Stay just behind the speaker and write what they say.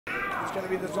It's going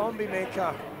to be the Zombie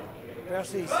Maker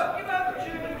versus the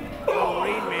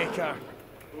Rainmaker.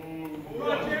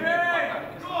 Go on,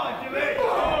 Jimmy!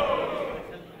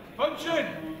 Punch in!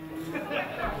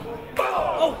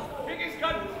 Oh! Kick his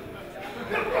gun!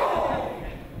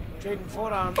 Trading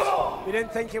forearms. We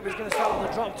didn't think it was going to start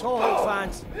with a drop toe hold,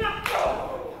 fans.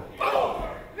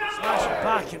 Smashing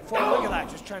back and forth. Look at that,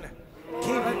 just trying to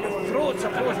cave in the throats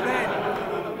of both men.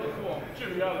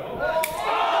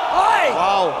 Oi!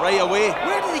 Wow, right away.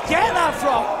 Where did he get that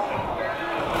from?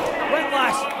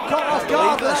 Whiplash caught off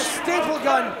guard with that staple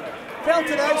gun. Fell to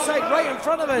the outside right in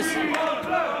front of us.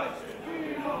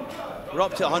 We're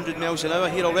up to 100 miles an hour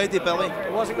here already, Billy.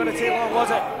 It wasn't going to take long, was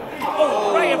it?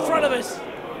 Oh, right in front of us.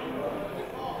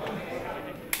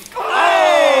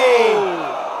 Hey!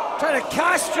 Trying to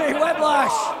castrate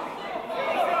Whiplash.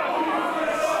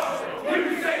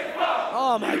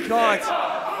 Oh my God.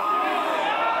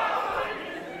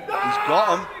 He's got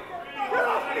him.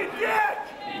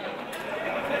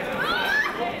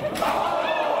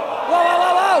 Whoa, whoa,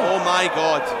 whoa, whoa! Oh my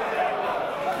God.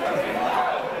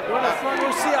 You're on the front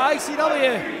row seat at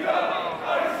ICW.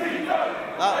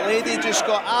 That lady just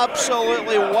got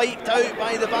absolutely wiped out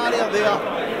by the barrier there.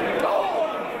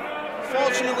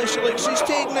 Fortunately, she's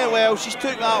taken it well. She's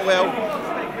took that well.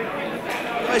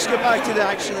 Let's get back to the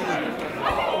action. The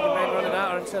man running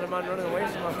at her instead of man running away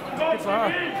from her. Good for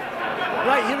her.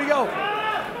 Right, here we go.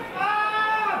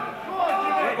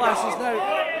 Whiplash is now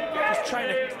just trying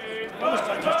to, almost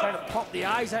like he's trying to pop the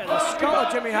eyes out of the skull of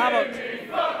Jimmy Havoc.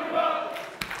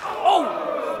 Oh!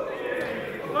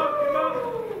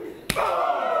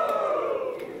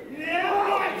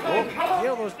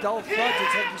 Hear those dull thuds,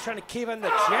 it's like he's trying to cave in the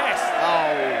chest.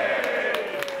 Oh.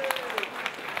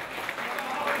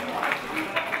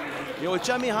 You know,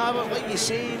 Jimmy Havoc, like you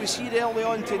say, he was here early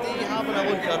on today having a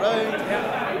look around.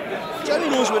 Yeah. Jimmy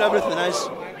knows where everything is.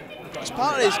 It's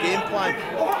part of his game plan.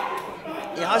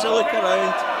 He has a look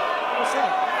around. What's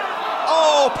that?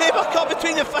 Oh, paper cut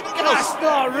between the fingers. That's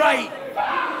not right.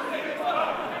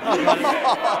 Oh,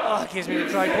 that gives me the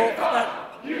dry poke. That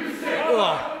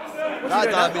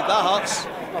hurts.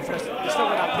 Oh, first, you still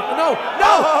got that paper. No,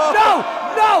 no, no,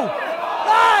 no!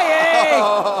 Aye!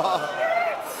 Ah!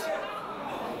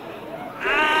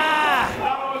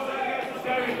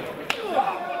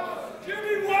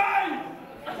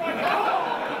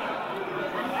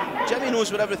 Jimmy knows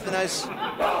where everything is.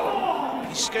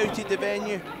 He scouted the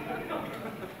venue.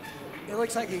 It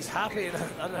looks like he's happy.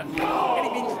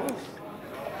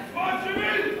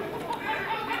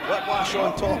 Whiplash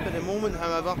on top at the moment,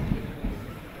 however.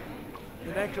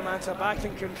 The Necromancer back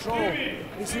in control.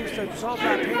 He seems to absorb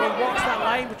that pain and walks that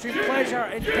line between pleasure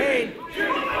and pain.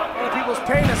 Other people's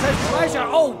pain is his pleasure.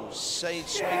 Oh! Side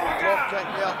sweep, drop kick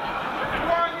there.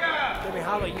 Jimmy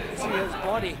Havoc, you can see his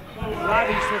body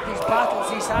ravished with these battles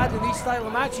he's had in these style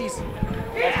of matches.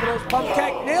 Off those pump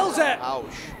kick, nails it! Ouch.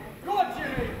 Go on,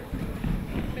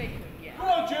 Jimmy! Go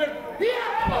on, Jim!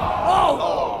 Oh!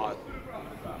 Oh!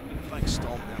 Big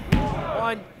stomp there.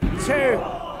 1, 2.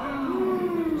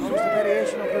 Almost a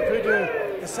variation of the voodoo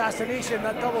assassination,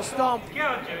 that double stomp. Get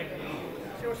on, Jimmy.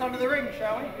 See what's under the ring,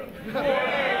 shall we?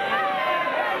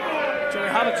 Jimmy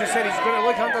Havoc just said he's going to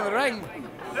look under the ring.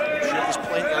 I'm sure there's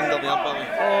plenty under there, Billy.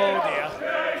 Oh dear.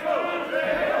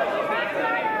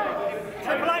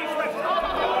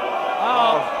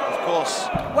 Oh. Of course.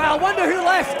 Well, I wonder who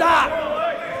left that.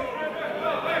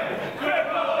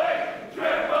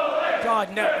 God,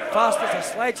 no. Fast as a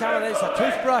sledgehammer, then it's a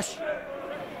toothbrush.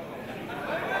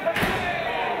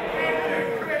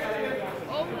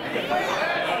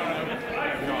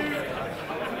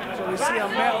 So we see a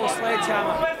metal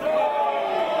sledgehammer.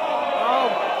 Oh.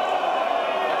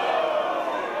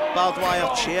 Barbed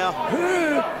wire chair.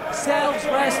 Who sells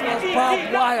wrestlers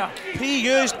barbed wire?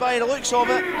 Pre-used by the looks of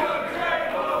it.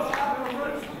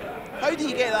 How do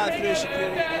you get that through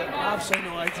security? I've absolutely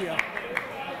no idea.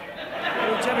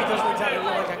 Well, Jimmy doesn't exactly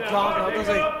look like a gardener, does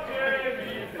he?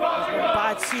 He's got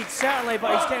bad seed, certainly, but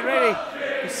he's getting ready.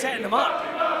 He's setting them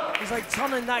up. He's like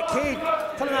turning that cage,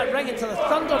 turning that ring into the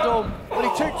Thunderdome, but he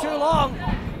took too long.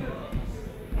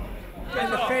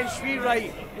 Getting the feng shui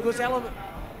right with those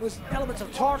elements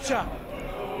of torture.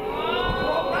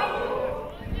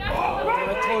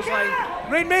 Clothesline.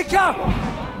 Rainmaker!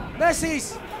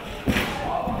 Misses!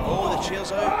 Oh, the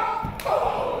chair's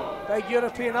out. Big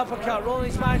European uppercut, rolling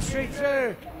his man straight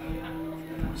through.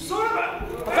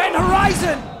 Event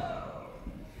Horizon!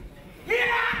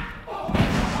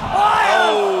 Oh!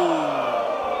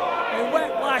 And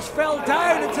Whiplash fell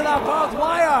down into that barbed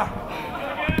wire.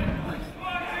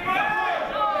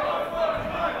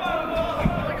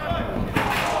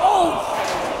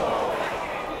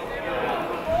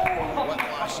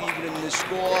 Havoc's evening the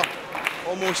score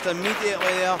almost immediately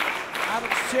there.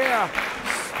 Havoc's chair.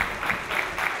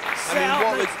 I mean,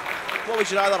 what would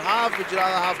you rather have? Would you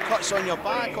rather have cuts on your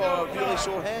back or a really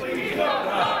sore head?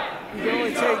 You can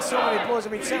only take so many blows. I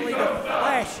mean, certainly the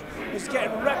flesh is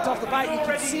getting ripped off the back. You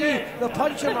can see the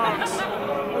puncture marks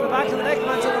on the back of the neck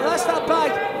man. And that's that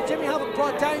bag that Jimmy Havoc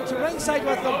brought down to ringside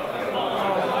with them.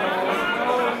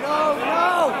 No.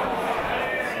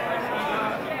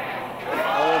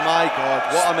 Oh my God,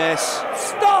 what a mess.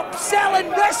 Stop selling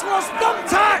wrestlers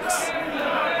thumbtacks!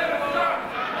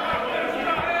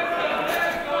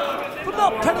 For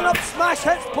not pinning up smash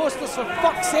hits posters, for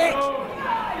fuck's sake.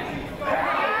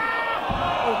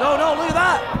 Oh no, look at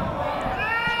that.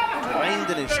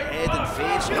 Grinding his head and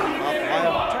face on the barbed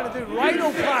wire. Trying to do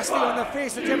rhinoplasty on the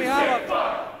face of Jimmy Havoc.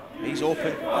 He's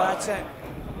open. That's it.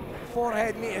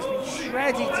 Forehead meat has been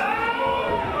shredded.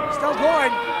 Still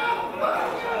going.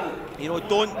 You know,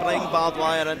 don't bring barbed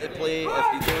wire into play if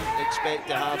you don't expect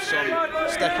to have some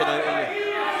sticking out of you.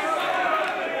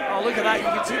 Oh, look at that. You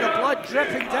can see the blood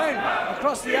dripping down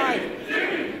across the eye.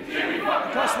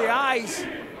 Across the eyes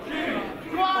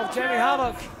of Jimmy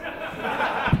Havoc.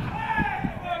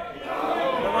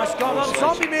 Whiplash got him,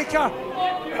 zombie maker.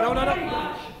 No.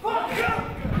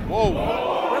 Whoa.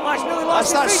 Whiplash nearly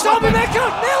lost his feet. Slip. Zombie maker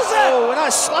nails it. Oh, and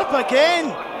that slip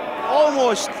again.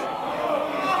 Almost.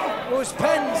 Those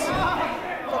pins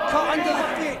got cut under the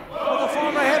feet of the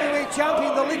former heavyweight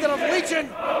champion, the leader of Legion.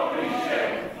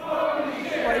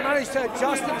 But he managed to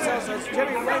adjust himself as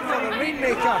Jimmy went for the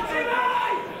Rainmaker.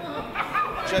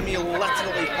 Jimmy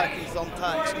literally picking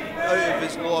thumbtacks out of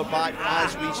his lower back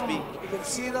as we speak. You can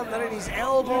see them, they're in his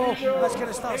elbow. That's going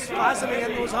to start spasming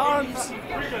in those arms. Get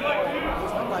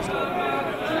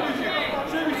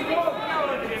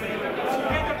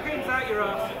the pins out your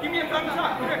ass. Give me a thumbs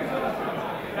up.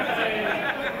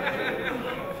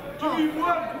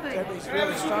 Jimmy's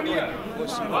really struggling.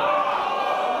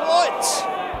 What?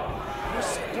 Those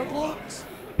cinder blocks?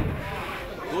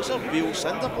 Those are real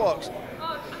cinder blocks.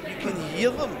 You can hear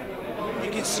them. You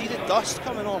can see the dust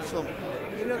coming off them.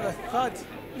 You know the thud.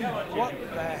 What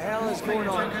the hell is going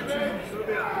on?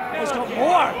 He's got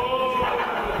more.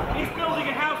 He's building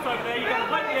a house over there. You got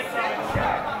plenty of time.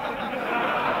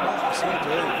 What's he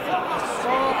doing? I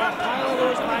saw a pile of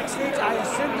those backstage. I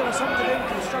assumed there was something in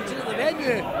construction at the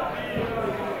venue.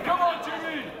 Come on,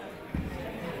 Jimmy.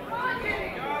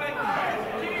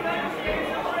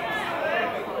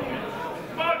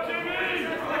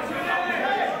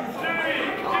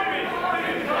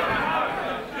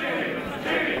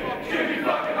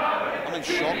 I'm in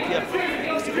shock here.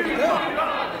 What's he going to do?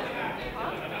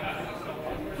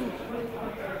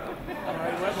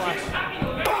 Alright, Whiplash.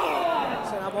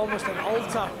 Setting up almost an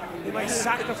altar. He might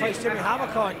sacrifice Jimmy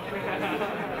Havoc on.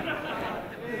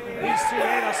 These two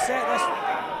men are set this.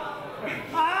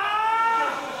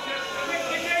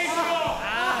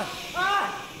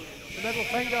 The middle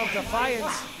finger of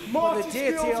defiance for the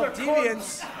deity of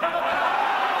deviance.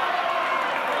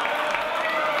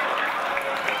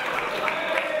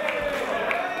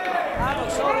 Havoc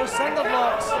saw those cinder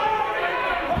blocks.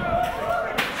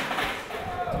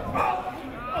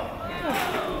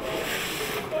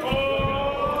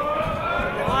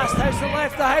 The last house that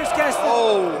left the house guest,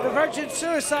 the Virgin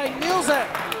Suicide, nails it.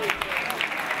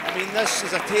 I mean, this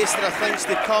is a taster of things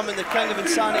to come in the King of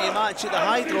Insanity match at the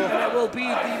Hydro. And it will be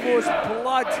the most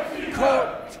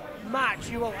blood-coated match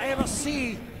you will ever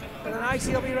see in an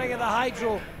ICW ring at the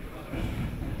Hydro.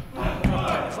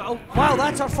 Oh, wow,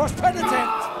 that's our first pin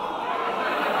attempt.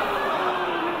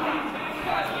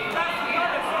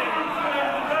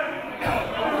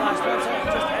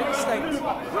 Just instinct.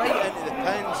 Right into the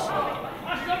pins.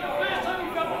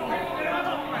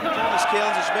 Thomas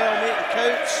Cairns as well, making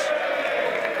counts.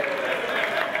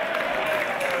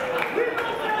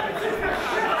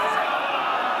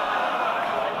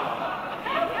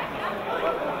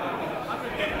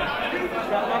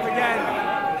 Up again.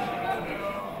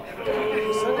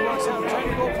 Cinder blocks out, trying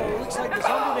to go for what looks like the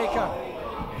zombie maker.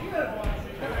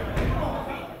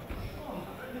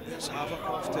 It's Havoc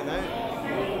off to now.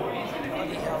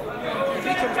 Bloody hell. If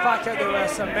he comes back out there with a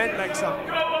cement mixer.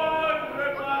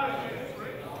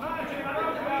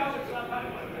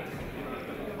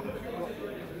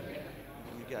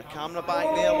 You get a camera back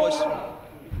there, was.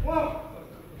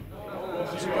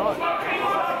 What's he got?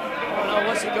 Oh no,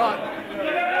 what's he got?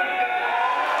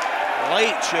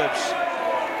 Light tubes.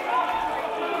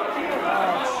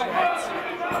 Oh shit.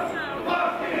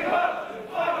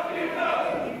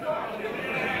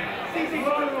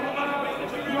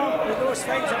 Those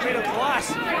things are made of glass.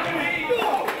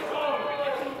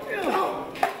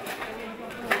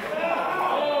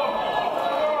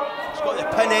 He's got the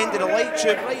pin end of the light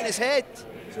tube right in his head.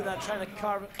 So they're trying to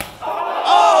carve it.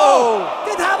 Oh!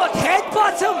 Did Havoc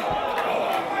headbutt him?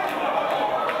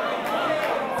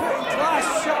 Putting glass,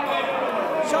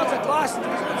 shards of glass into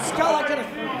his skull. That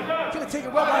could have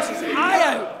taken Whiplash's eye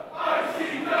out.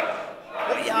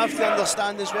 What you have to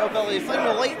understand as well, Billy, the thing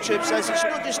with light tubes is it's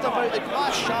not just about the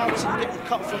glass shards and getting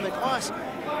cut from the glass.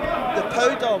 The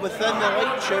powder within the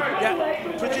light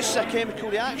tube produces a chemical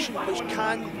reaction which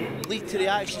can lead to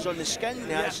reactions on the skin,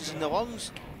 reactions in the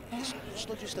lungs. It's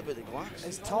not just about the glass.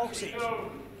 It's toxic.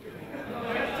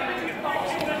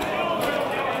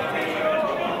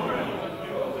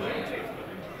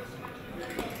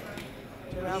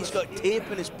 He's got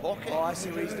tape in his pocket. Oh, I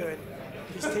see what he's doing.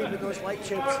 He's taping those light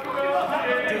tubes to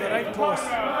the right post.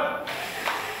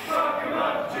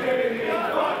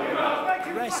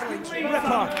 Wrestling's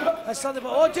ripper. That's something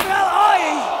about. Oh, Jamel!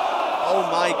 Oh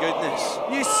my goodness.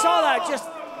 You saw that just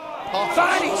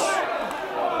vanish.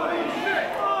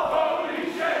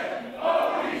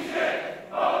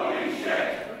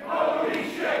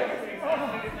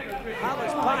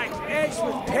 Havoc's back, edged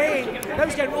with pain. Now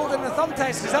he's getting rolled in the thumb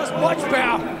test because that's much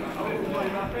better.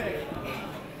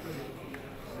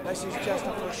 This is just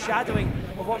a foreshadowing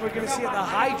of what we're going to see at the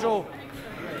Hydro.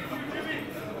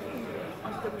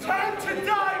 Time to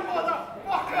die,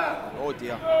 motherfucker! Oh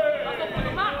dear.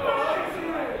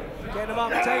 Getting him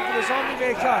up, time for the zombie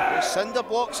maker. The cinder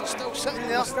blocks are still sitting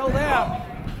there. Still there.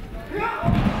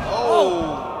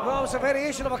 Oh! Well, it's a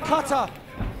variation of a cutter.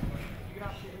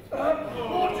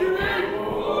 What do you mean?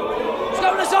 He's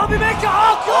got the zombie maker.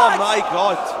 Oh, God! Oh my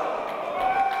God.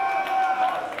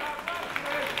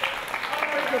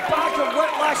 The back of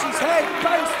Whiplash's head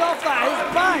bounced off that. His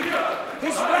back,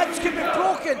 his ribs could be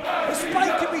broken. His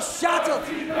spine could be shattered.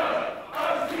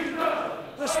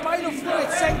 The spinal fluid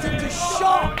sent him to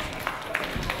shock.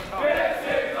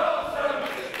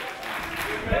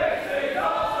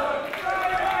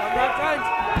 And right round.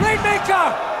 Rainmaker!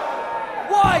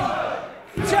 1,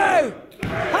 2.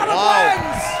 Havoc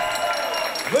wins!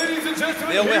 Ladies and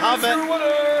gentlemen, There we have it. your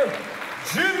winner,